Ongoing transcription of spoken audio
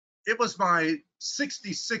it was my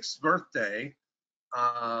 66th birthday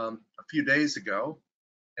a few days ago.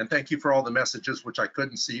 And thank you for all the messages, which I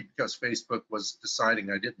couldn't see because Facebook was deciding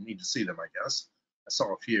I didn't need to see them, I guess. I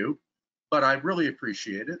saw a few, but I really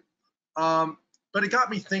appreciate it. But it got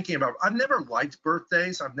me thinking about, I've never liked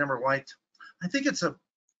birthdays. I've never liked, I think it's a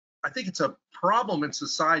problem in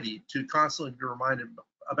society to constantly be reminded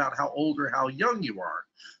about how old or how young you are.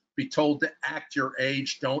 Be told to act your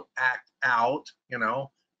age, don't act out,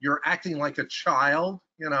 you're acting like a child,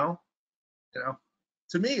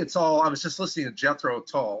 To me, it's all, I was just listening to Jethro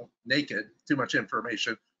Tull, Naked, too much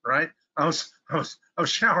information, right? I was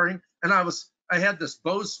showering and I had this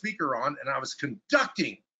Bose speaker on and I was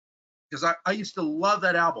conducting because I used to love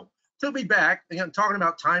that album. Took me back, again, talking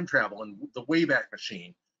about time travel and the Wayback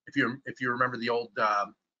Machine. If you remember the old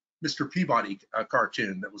Mr. Peabody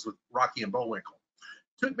cartoon that was with Rocky and Bullwinkle.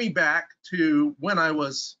 Took me back to when I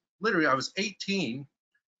was 18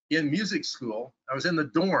 in music school. I was in the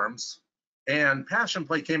dorms and Passion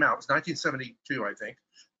Play came out. It was 1972, I think.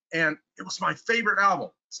 And it was my favorite album.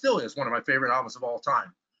 Still is one of my favorite albums of all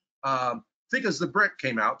time. Thick as the Brick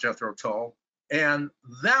came out, Jethro Tull. And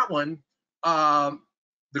that one,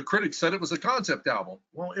 the critics said it was a concept album.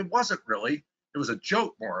 Well, it wasn't really. It was a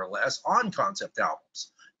joke, more or less, on concept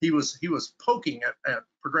albums. He was poking at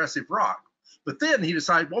progressive rock. But then he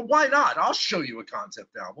decided, well, why not? I'll show you a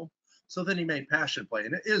concept album. So then he made Passion Play,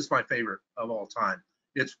 and it is my favorite of all time.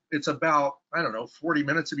 It's about, I don't know, 40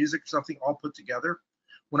 minutes of music or something all put together.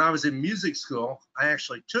 When I was in music school, I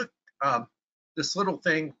actually took this little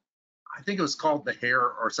thing, I think it was called The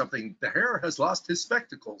Hare or something. The Hare has lost his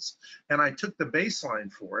spectacles. And I took the bass line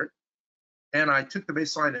for it, and I took the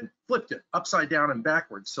bass line and flipped it upside down and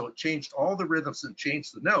backwards. So it changed all the rhythms and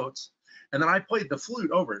changed the notes. And then I played the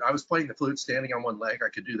flute over it. I was playing the flute standing on one leg. I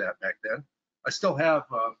could do that back then. I still have,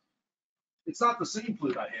 it's not the same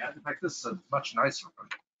flute I had. In fact, this is a much nicer one.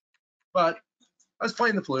 But I was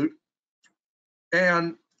playing the flute,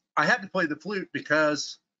 and I had to play the flute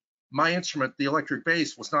because my instrument, the electric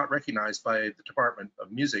bass, was not recognized by the Department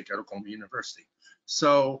of Music at Oklahoma University.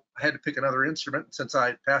 So I had to pick another instrument. Since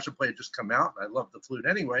Passion Play had just come out, and I loved the flute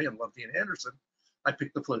anyway, and loved Ian Anderson, I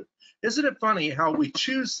picked the flute. Isn't it funny how we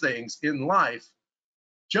choose things in life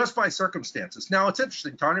just by circumstances? Now, it's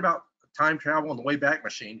interesting, talking about time travel and the Wayback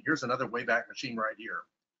Machine. Here's another Wayback Machine right here.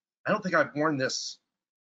 I don't think I've worn this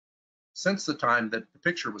since the time that the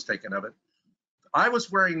picture was taken of it. I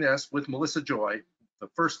was wearing this with Melissa Joy the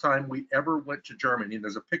first time we ever went to Germany, and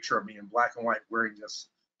there's a picture of me in black and white wearing this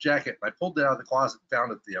jacket. I pulled it out of the closet and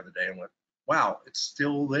found it the other day and went, wow, it's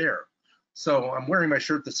still there. So I'm wearing my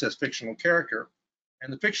shirt that says fictional character.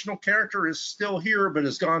 And the fictional character is still here, but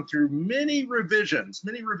has gone through many revisions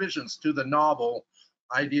to the novel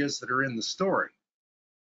ideas that are in the story.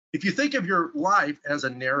 If you think of your life as a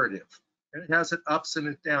narrative, and it has its ups and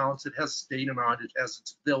its downs, it has denouement, it has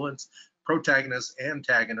its villains, protagonists,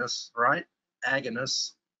 antagonists, right?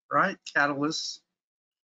 Agonists, right? Catalysts.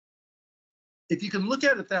 If you can look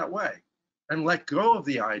at it that way and let go of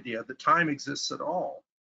the idea that time exists at all,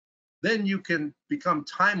 then you can become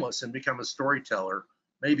timeless and become a storyteller,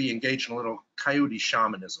 maybe engage in a little coyote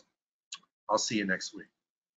shamanism. I'll see you next week.